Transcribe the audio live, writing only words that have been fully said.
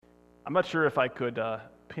I'm not sure if I could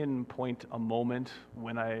pinpoint a moment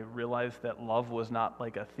when I realized that love was not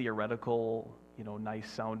like a theoretical,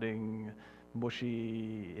 nice sounding,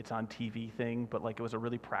 mushy, it's on TV thing, but like it was a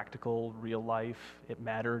really practical, real life, it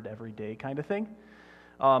mattered every day kind of thing.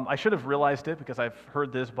 I should have realized it because I've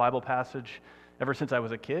heard this Bible passage ever since I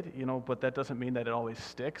was a kid, but that doesn't mean that it always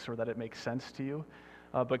sticks or that it makes sense to you.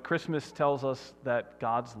 But Christmas tells us that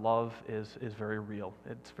God's love is very real.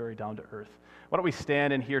 It's very down to earth. Why don't we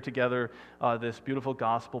stand and hear together this beautiful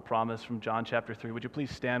gospel promise from John chapter 3. Would you please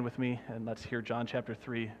stand with me and let's hear John chapter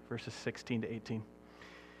 3, verses 16 to 18.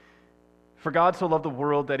 For God so loved the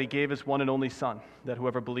world that he gave his one and only Son, that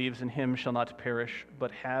whoever believes in him shall not perish,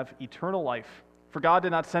 but have eternal life. For God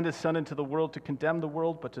did not send his Son into the world to condemn the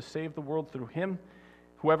world, but to save the world through him.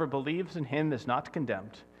 Whoever believes in him is not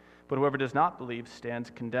condemned, but whoever does not believe stands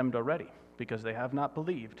condemned already, because they have not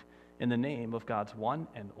believed in the name of God's one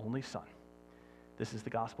and only Son. This is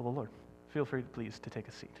the gospel of the Lord. Feel free, please, to take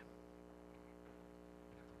a seat.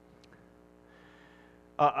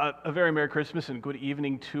 A very Merry Christmas and good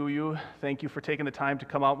evening to you. Thank you for taking the time to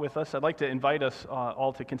come out with us. I'd like to invite us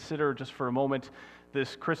all to consider just for a moment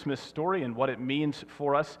this Christmas story and what it means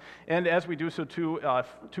for us. And as we do so,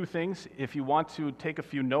 two things. If you want to take a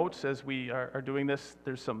few notes as we are doing this,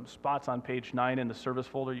 there's some spots on page 9 in the service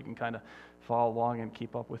folder. You can kind of follow along and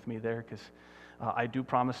keep up with me there because I do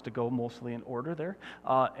promise to go mostly in order there.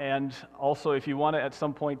 And also, if you want to at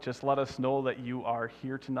some point just let us know that you are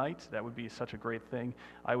here tonight, that would be such a great thing.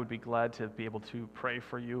 I would be glad to be able to pray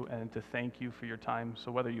for you and to thank you for your time.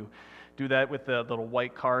 So whether you do that with the little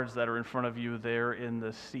white cards that are in front of you there in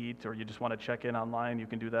the seat, or you just want to check in online, you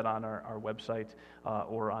can do that on our website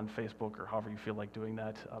or on Facebook or however you feel like doing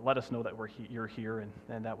that. Let us know that you're here,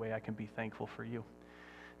 and that way I can be thankful for you.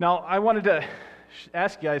 Now, I wanted to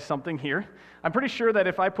ask you guys something here. I'm pretty sure that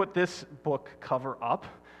if I put this book cover up,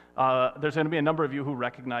 there's going to be a number of you who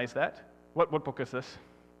recognize that. What book is this?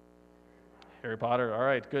 Harry Potter. All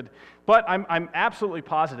right, good. But I'm absolutely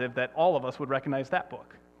positive that all of us would recognize that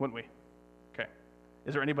book, wouldn't we? Okay.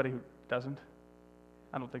 Is there anybody who doesn't?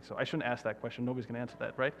 I don't think so. I shouldn't ask that question. Nobody's going to answer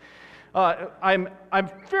that, right? I'm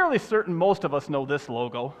fairly certain most of us know this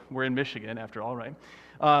logo. We're in Michigan, after all, right?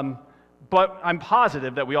 But I'm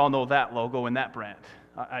positive that we all know that logo and that brand.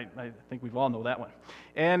 I think we all know that one.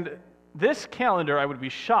 And this calendar, I would be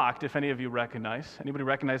shocked if any of you recognize. Anybody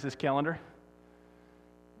recognize this calendar?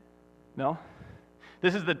 No?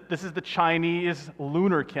 This is the Chinese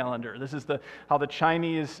lunar calendar. This is how the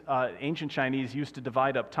Chinese, ancient Chinese used to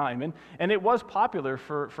divide up time. And it was popular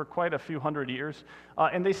for quite a few hundred years.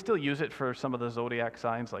 And they still use it for some of the zodiac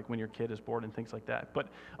signs, like when your kid is born and things like that. But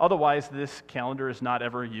otherwise, this calendar is not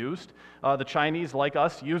ever used. The Chinese, like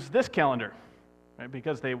us, use this calendar, right,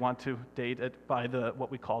 because they want to date it by what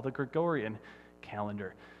we call the Gregorian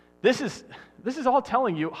calendar. This is all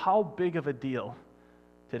telling you how big of a deal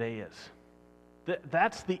today is.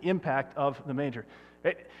 That's the impact of the manger.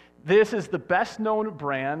 This is the best-known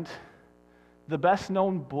brand, the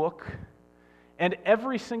best-known book, and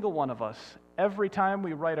every single one of us, every time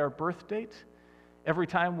we write our birth date, every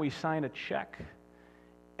time we sign a check,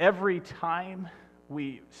 every time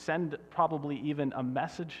we send probably even a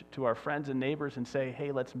message to our friends and neighbors and say,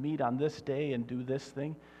 hey, let's meet on this day and do this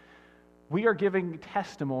thing, we are giving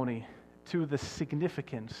testimony to the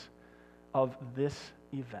significance of this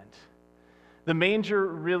event. The manger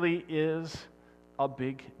really is a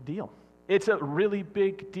big deal. It's a really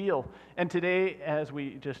big deal. And today, as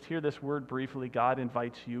we just hear this word briefly, God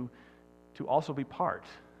invites you to also be part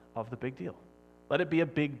of the big deal. Let it be a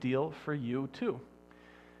big deal for you too.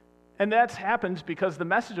 And that happens because the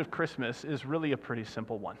message of Christmas is really a pretty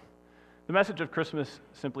simple one. The message of Christmas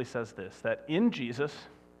simply says this, that in Jesus,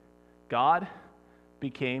 God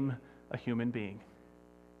became a human being.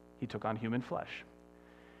 He took on human flesh.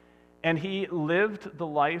 And he lived the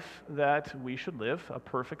life that we should live, a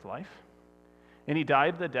perfect life. And he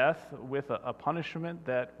died the death with a punishment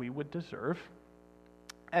that we would deserve.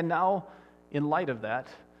 And now, in light of that,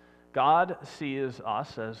 God sees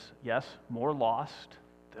us as, yes, more lost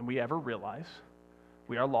than we ever realize.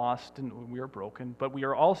 We are lost and we are broken, but we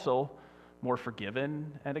are also more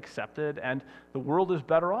forgiven and accepted, and the world is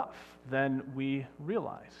better off than we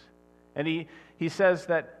realize. And he says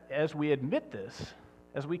that as we admit this,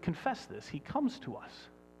 as we confess this, he comes to us.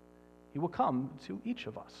 He will come to each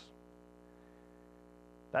of us.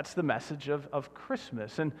 That's the message of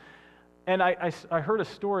Christmas. And I heard a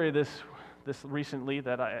story this recently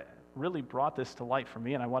that I really brought this to light for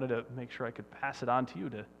me, and I wanted to make sure I could pass it on to you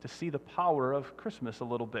to see the power of Christmas a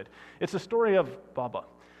little bit. It's the story of Bubba.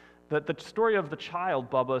 The story of the child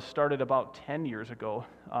Bubba started about 10 years ago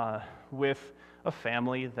with a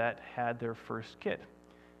family that had their first kid.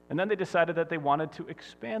 And then they decided that they wanted to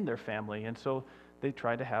expand their family, and so they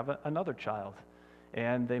tried to have another child,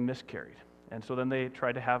 and they miscarried. And so then they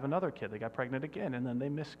tried to have another kid. They got pregnant again, and then they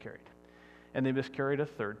miscarried. And they miscarried a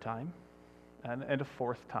third time, and a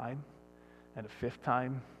fourth time, and a fifth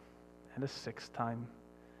time, and a sixth time,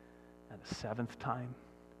 and a seventh time,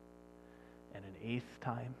 and an eighth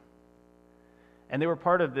time. And they were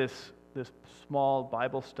part of this small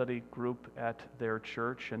Bible study group at their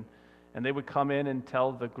church, and they would come in and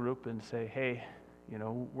tell the group and say, hey,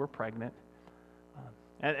 we're pregnant.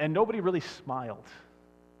 And nobody really smiled,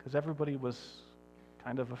 because everybody was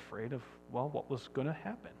kind of afraid of, what was going to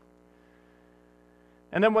happen.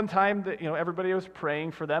 And then one time, everybody was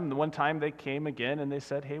praying for them. The one time they came again and they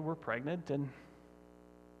said, hey, we're pregnant, and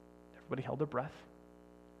everybody held their breath.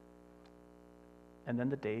 And then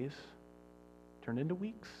the days turned into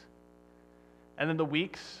weeks. And then the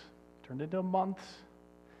weeks turned into months.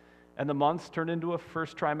 And the months turned into a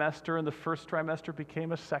first trimester, and the first trimester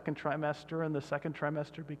became a second trimester, and the second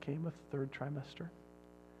trimester became a third trimester.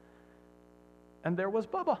 And there was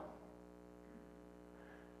Bubba.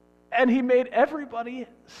 And he made everybody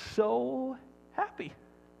so happy.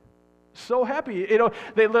 So happy.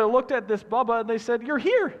 They looked at this Bubba and they said, you're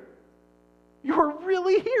here. You're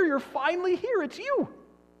really here. You're finally here. It's you.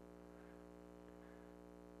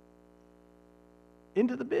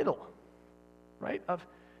 Into the middle, right,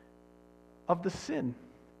 of the sin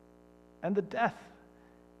and the death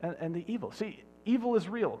and the evil. See, evil is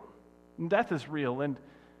real, and death is real, and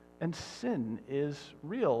sin is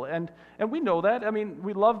real. And we know that. I mean,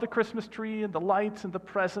 we love the Christmas tree and the lights and the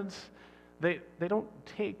presents. They don't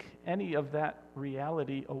take any of that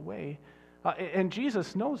reality away. And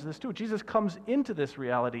Jesus knows this too. Jesus comes into this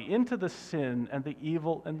reality, into the sin and the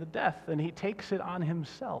evil and the death, and he takes it on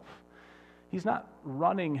himself. He's not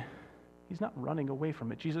running away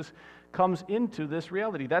from it. Jesus comes into this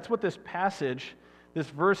reality. That's what this passage, this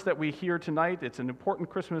verse that we hear tonight, it's an important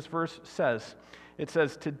Christmas verse, says. It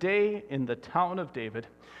says, today in the town of David,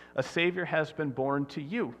 a Savior has been born to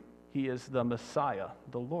you. He is the Messiah,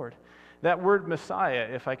 the Lord. That word Messiah,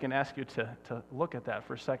 if I can ask you to look at that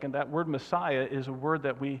for a second, that word Messiah is a word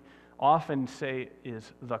that we often say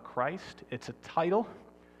is the Christ. It's a title.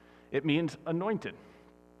 It means anointed.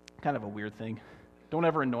 Kind of a weird thing. Don't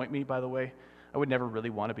ever anoint me, by the way. I would never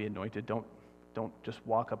really want to be anointed. Don't just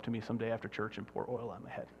walk up to me someday after church and pour oil on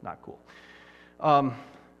my head. Not cool.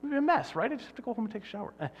 It'd be a mess, right? I just have to go home and take a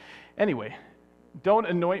shower. Anyway, don't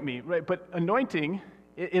anoint me, right? But anointing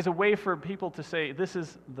is a way for people to say, this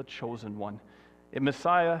is the chosen one. In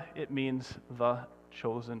Messiah, it means the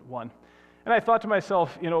chosen one. And I thought to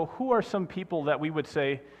myself, who are some people that we would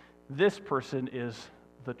say, this person is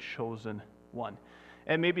the chosen one?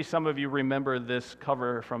 And maybe some of you remember this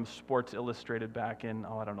cover from Sports Illustrated back in,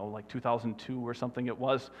 like 2002 or something it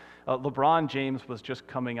was. LeBron James was just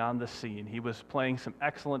coming on the scene. He was playing some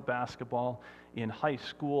excellent basketball in high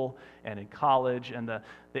school and in college, and the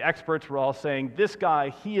experts were all saying, this guy,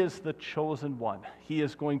 he is the chosen one. He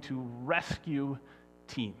is going to rescue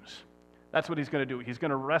teams. That's what he's going to do. He's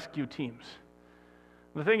going to rescue teams.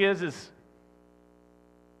 The thing is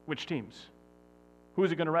which teams? Who is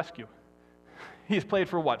he going to rescue? He's played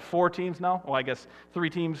for 4 teams now? Well, I guess 3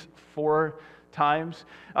 teams, 4 times.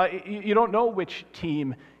 You don't know which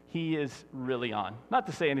team he is really on. Not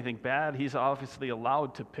to say anything bad, he's obviously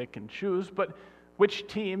allowed to pick and choose, but which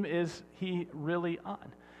team is he really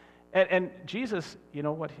on? And Jesus, you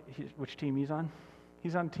know which team he's on?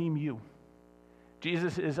 He's on Team You.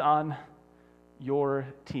 Jesus is on your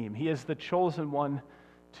team. He is the chosen one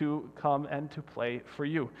to come and to play for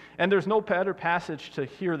you. And there's no better passage to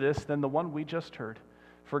hear this than the one we just heard.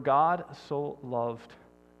 For God so loved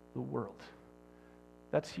the world.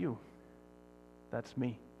 That's you. That's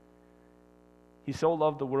me. He so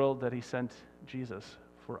loved the world that he sent Jesus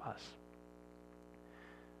for us.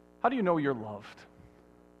 How do you know you're loved?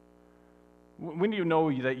 When do you know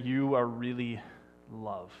that you are really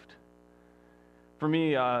loved? For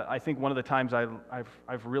me, I think one of the times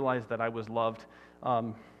I've realized that I was loved.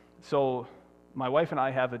 So my wife and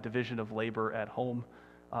I have a division of labor at home,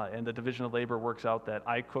 and the division of labor works out that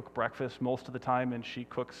I cook breakfast most of the time, and she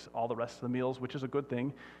cooks all the rest of the meals, which is a good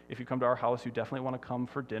thing. If you come to our house, you definitely want to come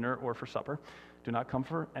for dinner or for supper. Do not come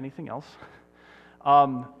for anything else.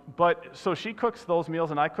 But so she cooks those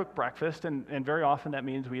meals and I cook breakfast, and very often that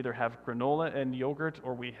means we either have granola and yogurt,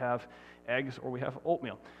 or we have eggs, or we have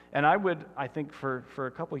oatmeal. And I think for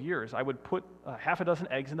a couple of years, I would put half a dozen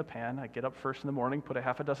eggs in the pan. I'd get up first in the morning, put a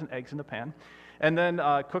half a dozen eggs in the pan, and then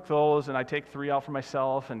cook those, and I'd take 3 out for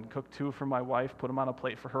myself and cook 2 for my wife, put them on a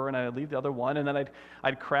plate for her, and I'd leave the other 1, and then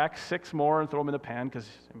I'd crack 6 more and throw them in the pan, because,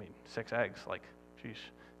 6 eggs, like, geez,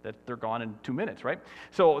 that they're gone in 2 minutes, right?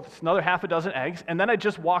 So it's another half a dozen eggs, and then I'd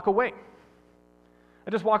just walk away.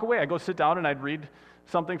 I'd go sit down and I'd read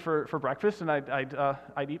something for breakfast, and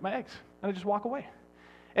I'd eat my eggs, and I'd just walk away.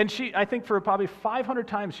 And I think for probably 500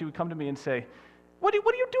 times, she would come to me and say, what are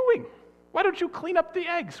you doing? Why don't you clean up the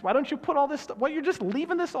eggs? Why don't you put all this stuff? You're just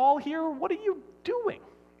leaving this all here? What are you doing?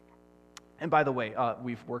 And by the way,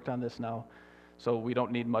 we've worked on this now, so we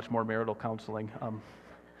don't need much more marital counseling.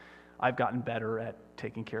 I've gotten better at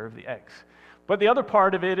taking care of the eggs. But the other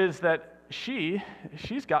part of it is that she's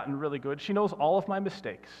gotten really good. She knows all of my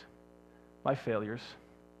mistakes, my failures,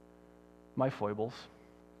 my foibles,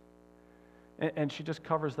 and she just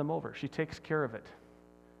covers them over. She takes care of it.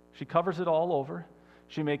 She covers it all over.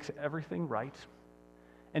 She makes everything right,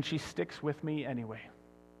 and she sticks with me anyway.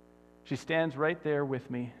 She stands right there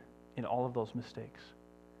with me in all of those mistakes.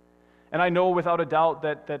 And I know without a doubt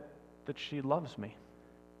that she loves me.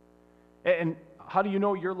 And how do you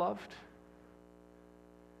know you're loved?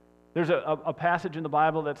 There's a passage in the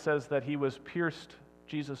Bible that says that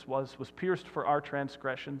Jesus was pierced for our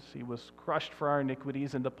transgressions. He was crushed for our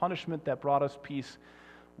iniquities, and the punishment that brought us peace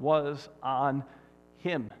was on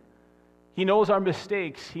him. He knows our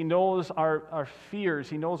mistakes. He knows our fears.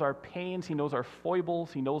 He knows our pains. He knows our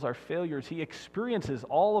foibles. He knows our failures. He experiences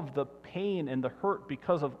all of the pain and the hurt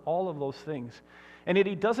because of all of those things. And yet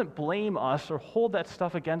he doesn't blame us or hold that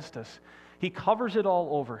stuff against us. He covers it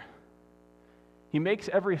all over. He makes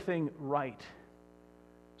everything right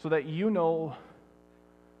so that you know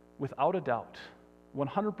without a doubt,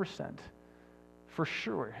 100% for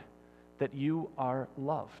sure, that you are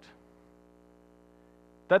loved.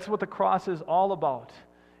 That's what the cross is all about,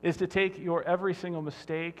 is to take your every single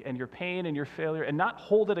mistake and your pain and your failure and not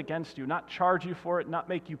hold it against you, not charge you for it, not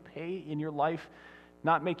make you pay in your life,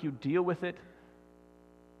 not make you deal with it,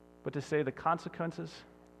 but to say the consequences,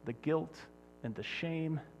 the guilt, and the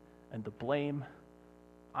shame, and the blame,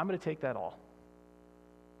 I'm going to take that all.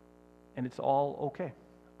 And it's all okay.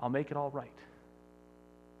 I'll make it all right.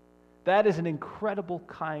 That is an incredible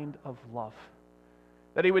kind of love.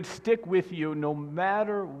 That he would stick with you no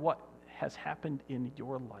matter what has happened in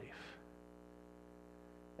your life.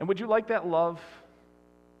 And would you like that love?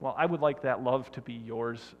 Well, I would like that love to be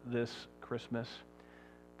yours this Christmas.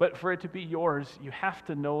 But for it to be yours, you have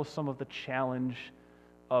to know some of the challenge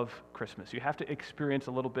of Christmas. You have to experience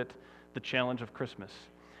a little bit the challenge of Christmas.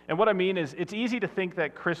 And what I mean is, it's easy to think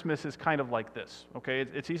that Christmas is kind of like this, okay?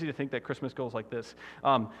 It's easy to think that Christmas goes like this.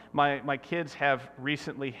 My kids have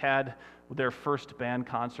recently had their first band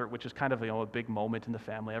concert, which is kind of a big moment in the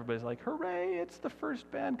family. Everybody's like, hooray, it's the first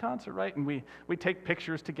band concert, right? And we take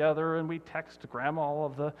pictures together, and we text Grandma all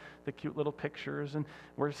of the cute little pictures, and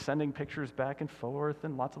we're sending pictures back and forth,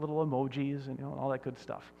 and lots of little emojis, and all that good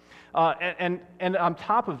stuff. And on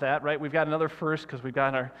top of that, right, we've got another first, because we've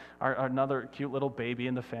got our another cute little baby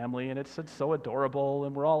in the family, and it's so adorable,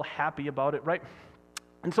 and we're all happy about it, right?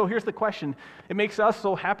 And so here's the question. It makes us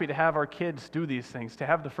so happy to have our kids do these things, to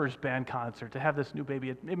have the first band concert, to have this new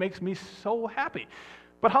baby. It makes me so happy.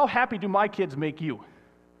 But how happy do my kids make you?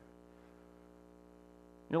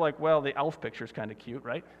 You're like, well, the elf picture's kind of cute,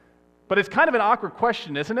 right? But it's kind of an awkward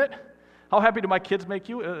question, isn't it? How happy do my kids make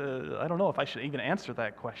you? I don't know if I should even answer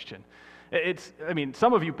that question.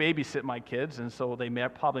 Some of you babysit my kids, and so they may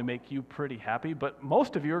probably make you pretty happy, but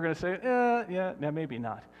most of you are going to say, yeah, maybe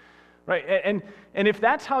not. Right, and if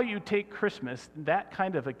that's how you take Christmas, that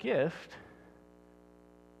kind of a gift,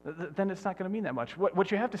 then it's not going to mean that much. What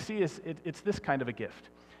you have to see is it's this kind of a gift.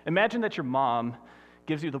 Imagine that your mom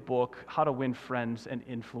gives you the book, How to Win Friends and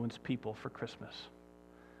Influence People for Christmas.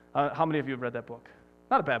 How many of you have read that book?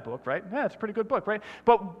 Not a bad book, right? Yeah, it's a pretty good book, right?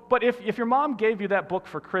 But if your mom gave you that book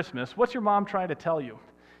for Christmas, what's your mom trying to tell you?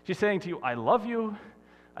 She's saying to you, I love you,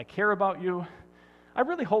 I care about you, I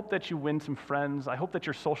really hope that you win some friends. I hope that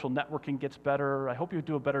your social networking gets better. I hope you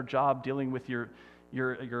do a better job dealing with your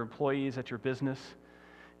employees at your business.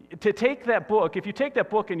 To take that book, if you take that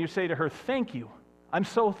book and you say to her, thank you, I'm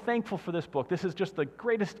so thankful for this book. This is just the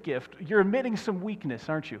greatest gift. You're admitting some weakness,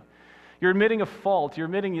 aren't you? You're admitting a fault. You're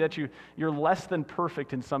admitting that you're less than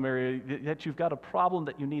perfect in some area, that you've got a problem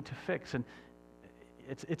that you need to fix, and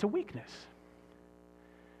it's a weakness.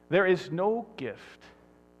 There is no gift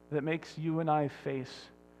that makes you and I face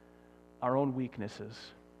our own weaknesses,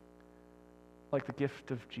 like the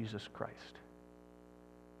gift of Jesus Christ.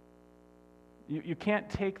 You can't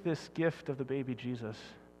take this gift of the baby Jesus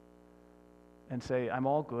and say, I'm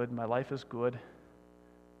all good, my life is good,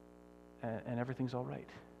 and everything's all right.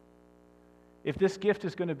 If this gift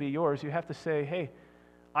is going to be yours, you have to say, hey,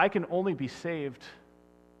 I can only be saved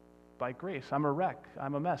by grace. I'm a wreck,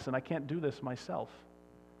 I'm a mess, and I can't do this myself.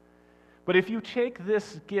 But if you take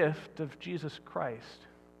this gift of Jesus Christ,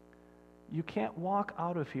 you can't walk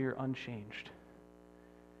out of here unchanged.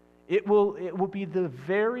 It will be the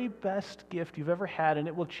very best gift you've ever had, and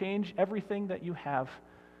it will change everything that you have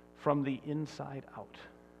from the inside out.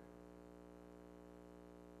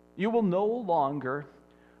 You will no longer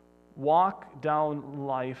walk down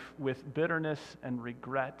life with bitterness and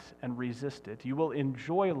regret and resist it. You will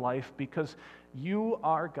enjoy life because you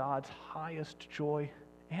are God's highest joy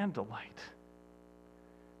and delight.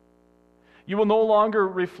 You will no longer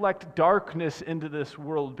reflect darkness into this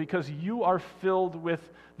world because you are filled with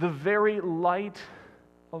the very light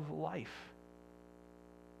of life.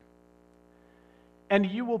 And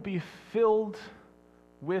you will be filled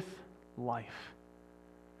with life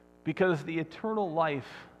because the eternal life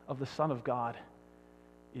of the Son of God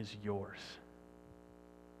is yours.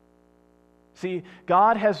 See,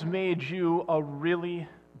 God has made you a really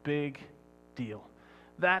big deal.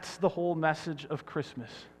 That's the whole message of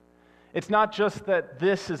Christmas. It's not just that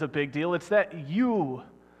this is a big deal, it's that you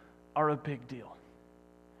are a big deal.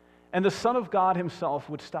 And the Son of God himself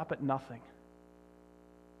would stop at nothing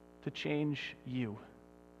to change you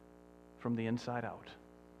from the inside out.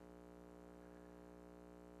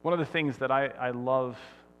 One of the things that I love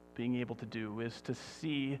being able to do is to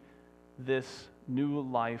see this new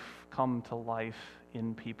life come to life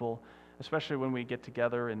in people, especially when we get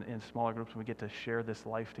together in smaller groups and we get to share this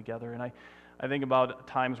life together. And I think about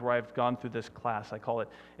times where I've gone through this class. I call it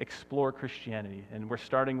Explore Christianity. And we're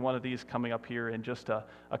starting one of these coming up here in just a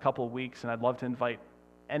couple of weeks, and I'd love to invite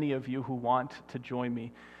any of you who want to join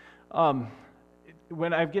me.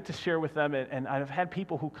 When I get to share with them, and I've had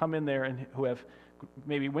people who come in there and who have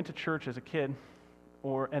maybe went to church as a kid,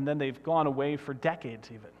 and then they've gone away for decades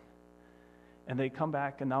even. And they come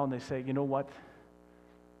back and now they say, you know what?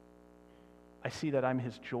 I see that I'm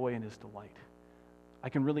his joy and his delight. I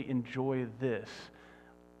can really enjoy this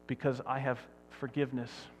because I have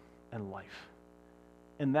forgiveness and life.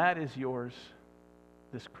 And that is yours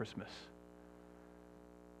this Christmas.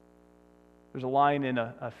 There's a line in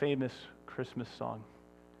a famous Christmas song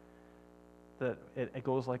that it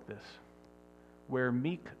goes like this: where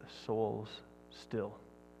meek souls still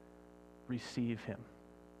receive him,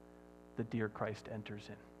 the dear Christ enters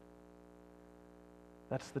in.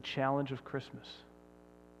 That's the challenge of Christmas,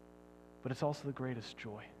 but it's also the greatest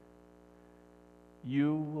joy.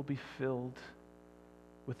 You will be filled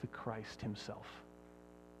with the Christ himself.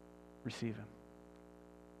 Receive him.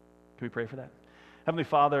 Can we pray for that? Heavenly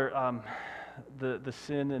Father, the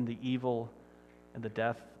sin and the evil and the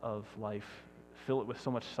death of life fill it with so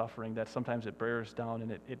much suffering that sometimes it bears down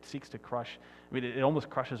and it seeks to crush. I mean, it almost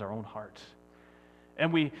crushes our own hearts.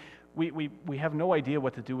 And we have no idea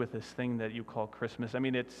what to do with this thing that you call Christmas. I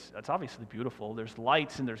mean, it's obviously beautiful. There's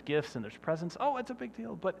lights and there's gifts and there's presents. Oh, it's a big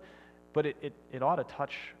deal. But it ought to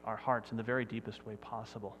touch our hearts in the very deepest way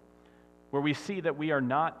possible, where we see that we are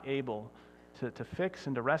not able to fix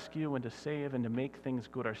and to rescue and to save and to make things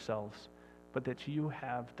good ourselves, but that you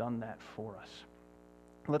have done that for us.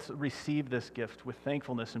 Let's receive this gift with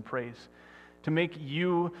thankfulness and praise to make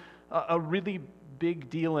you a really big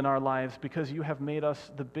deal in our lives because you have made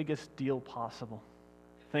us the biggest deal possible.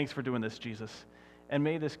 Thanks for doing this, Jesus. And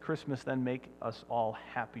may this Christmas then make us all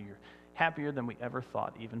happier than we ever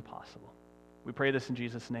thought even possible. We pray this in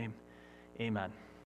Jesus' name. Amen.